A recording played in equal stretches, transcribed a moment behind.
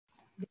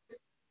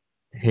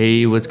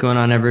Hey, what's going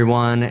on,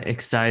 everyone?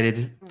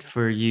 Excited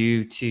for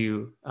you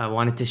to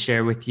wanted to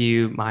share with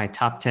you my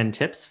top 10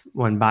 tips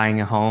when buying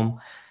a home.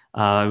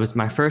 It was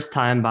my first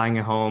time buying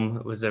a home.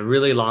 It was a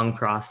really long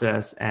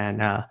process, and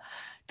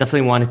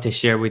definitely wanted to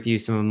share with you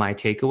some of my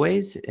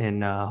takeaways.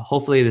 And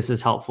hopefully, this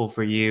is helpful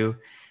for you.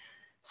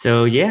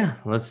 So yeah,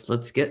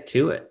 let's get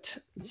to it.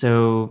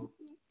 So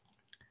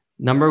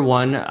number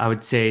one, I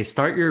would say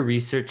start your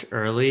research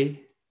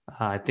early.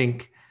 I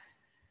think.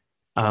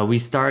 We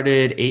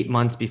started 8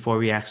 months before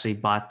we actually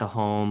bought the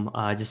home,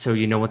 just so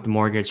you know what the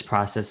mortgage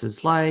process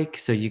is like,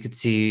 so you could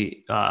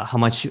see how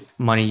much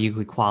money you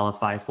could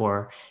qualify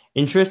for.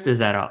 Interest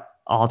is at an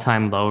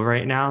all-time low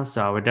right now,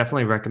 so I would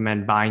definitely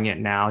recommend buying it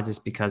now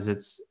just because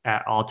it's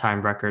at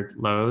all-time record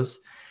lows.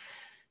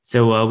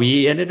 So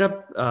we ended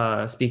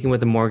up speaking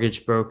with a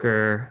mortgage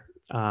broker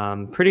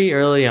pretty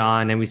early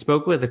on, and we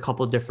spoke with a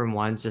couple different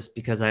ones just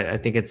because I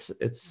think it's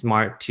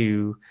smart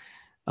to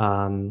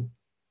um,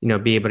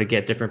 be able to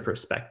get different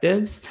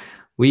perspectives.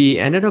 We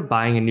ended up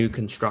buying a new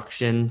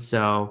construction,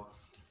 so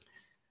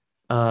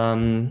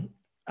um,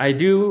 I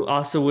do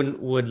also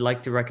would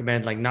like to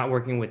recommend like not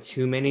working with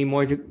too many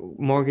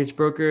mortgage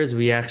brokers.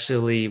 We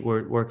actually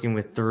were working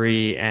with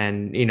three,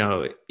 and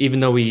even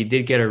though we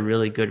did get a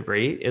really good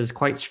rate, it was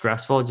quite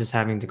stressful just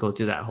having to go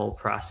through that whole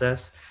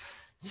process.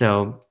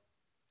 So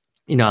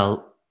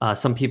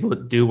some people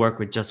do work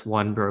with just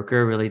one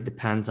broker. It really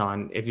depends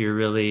on if you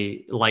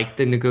really like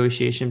the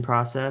negotiation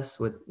process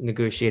with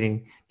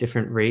negotiating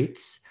different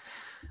rates.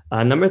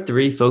 Number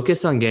three,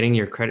 focus on getting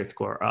your credit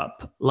score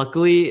up.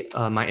 Luckily,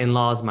 my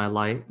in-laws,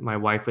 my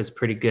wife was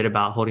pretty good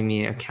about holding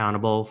me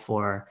accountable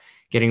for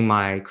getting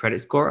my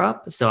credit score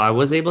up. So I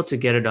was able to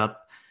get it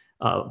up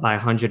by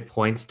 100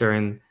 points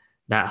during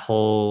that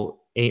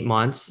whole 8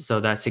 months.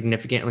 So that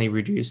significantly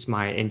reduced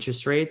my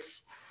interest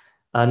rates.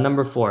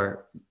 Number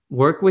four,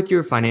 work with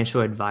your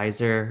financial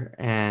advisor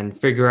and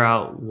figure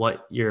out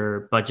what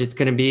your budget's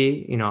going to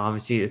be.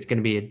 Obviously, it's going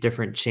to be a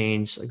different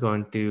change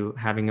going through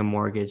having a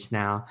mortgage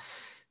now.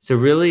 So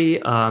really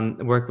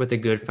work with a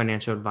good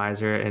financial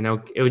advisor, and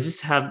it'll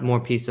just have more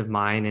peace of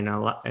mind, and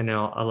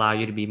it'll allow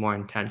you to be more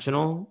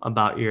intentional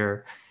about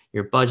your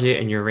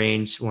budget and your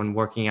range when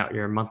working out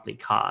your monthly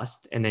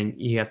cost. And then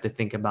you have to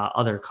think about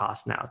other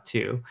costs now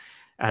too,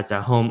 as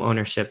a home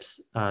ownership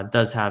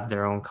does have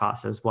their own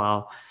costs as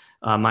well.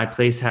 My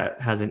place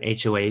has an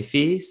HOA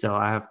fee, so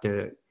I have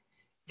to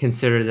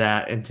consider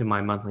that into my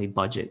monthly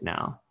budget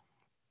now.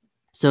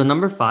 So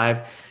number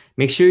five,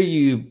 make sure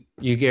you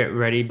get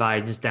ready by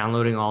just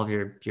downloading all of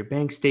your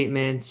bank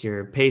statements,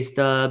 your pay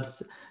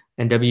stubs,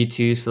 and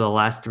W-2s for the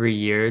last 3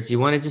 years. You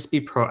want to just be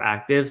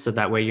proactive so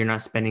that way you're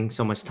not spending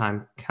so much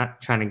time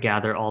trying to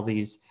gather all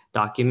these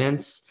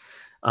documents.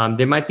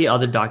 There might be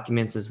other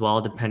documents as well,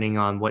 depending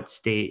on what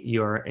state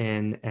you're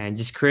in, and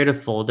just create a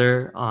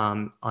folder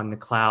on the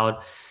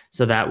cloud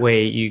so that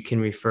way you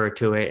can refer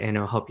to it and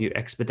it'll help you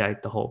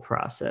expedite the whole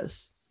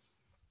process.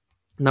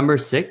 Number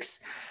six,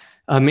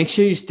 make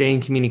sure you stay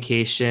in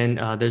communication.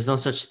 There's no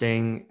such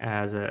thing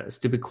as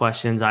stupid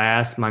questions. I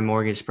asked my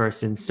mortgage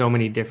person so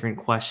many different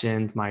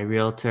questions, my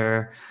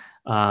realtor,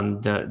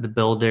 the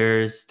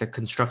builders, the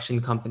construction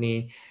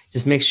company.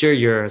 Just make sure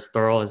you're as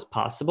thorough as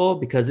possible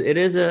because it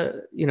is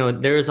there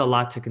is a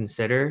lot to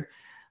consider.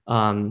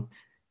 Um,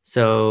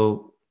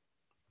 so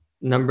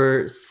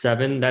number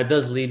seven, that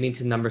does lead me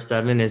to number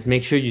seven, is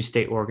make sure you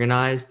stay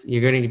organized.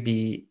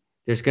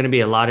 There's going to be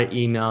a lot of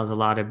emails, a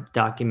lot of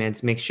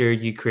documents. Make sure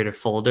you create a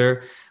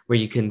folder where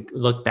you can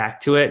look back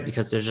to it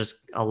because there's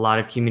just a lot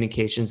of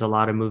communications, a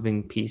lot of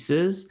moving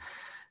pieces.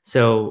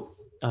 So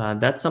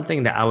that's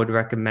something that I would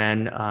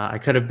recommend. I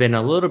could have been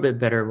a little bit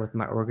better with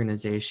my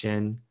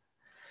organization.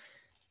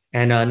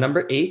 And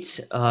number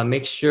eight,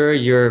 make sure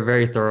you're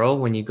very thorough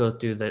when you go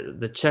through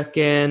the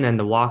check-in and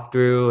the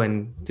walkthrough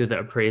and through the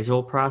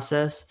appraisal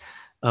process.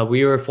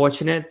 We were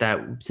fortunate that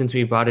since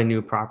we bought a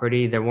new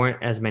property, there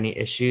weren't as many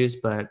issues,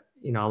 but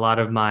a lot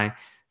of my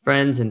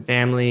friends and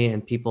family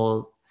and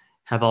people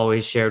have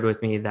always shared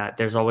with me that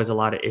there's always a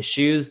lot of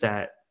issues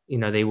that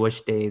they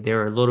wish they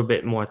were a little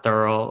bit more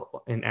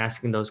thorough in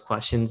asking those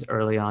questions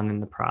early on in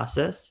the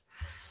process.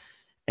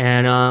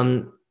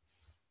 And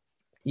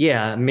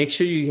yeah, make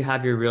sure you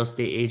have your real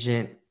estate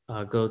agent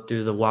go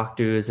through the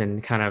walkthroughs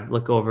and kind of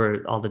look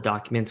over all the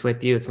documents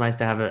with you. It's nice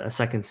to have a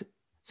second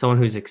someone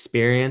who's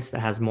experienced that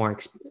has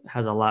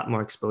a lot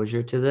more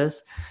exposure to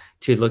this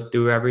to look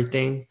through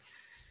everything.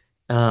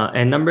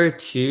 And number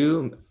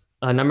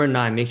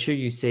nine, make sure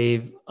you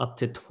save up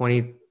to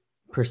 20%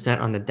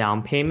 on the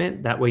down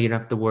payment. That way you don't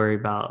have to worry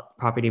about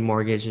property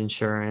mortgage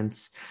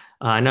insurance.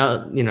 I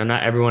know,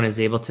 not everyone is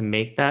able to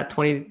make that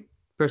 20%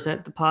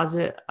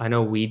 deposit. I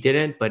know we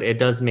didn't, but it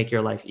does make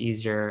your life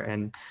easier.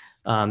 And,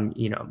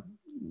 you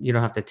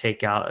don't have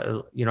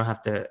to you don't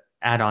have to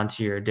add on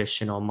to your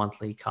additional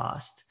monthly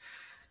cost.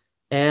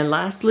 And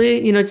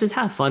lastly, just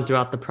have fun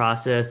throughout the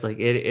process. Like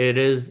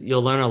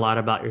you'll learn a lot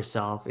about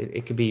yourself.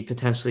 It could be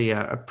potentially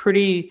a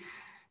pretty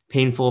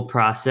painful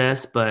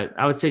process, but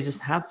I would say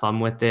just have fun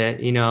with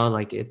it.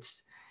 Like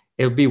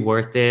it'll be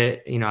worth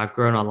it. I've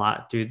grown a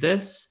lot through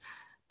this,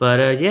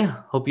 But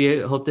yeah,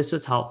 hope this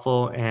was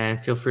helpful, and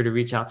feel free to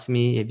reach out to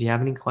me if you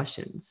have any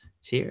questions.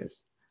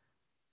 Cheers.